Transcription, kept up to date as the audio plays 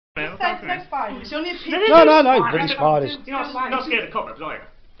No spiders. It's only a picture. No, bring spiders. You're not scared of cobwebs, are you?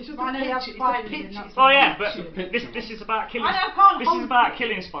 It's just I know you have spiders in, that's Oh yeah, but this is about killing. This is about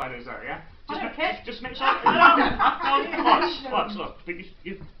killing spiders, though, yeah. Just make sure. Watch, look. But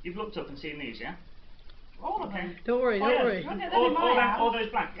you've looked up and seen these, yeah. All of them. Don't worry, don't worry. All those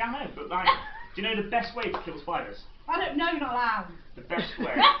blank. Yeah, I know, but like, do you know the best way to kill spiders? I don't know, you're not allowed. The best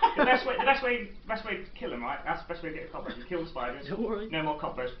way to kill them, right? That's the best way to get a cobweb. You kill the spiders. Don't worry. No more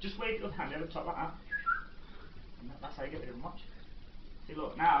cobwebs. Just wave your hand over the top like that. And that's how you get rid of them. Watch. See,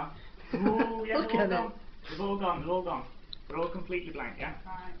 look now. Ooh, yeah, they're all gone. They've all gone. They're all gone. They're all completely blank. Yeah.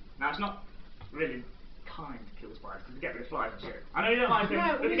 Right. Now it's not really kind to kill the spiders because you get rid of flies and shit. I know you don't like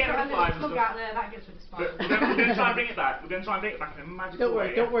them, but you get rid of flies and stuff. Out there, that gets rid of spiders. But we're going to try and bring it back. We're going to try and bring it back in a magical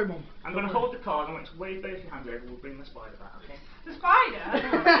way. Don't worry, Mum. I'm going to hold the card. I want you to wave both your hands over. We'll bring the spider back. Okay. The spider?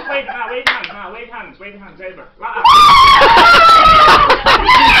 Just wave your hands. Wave your hands over. Like that.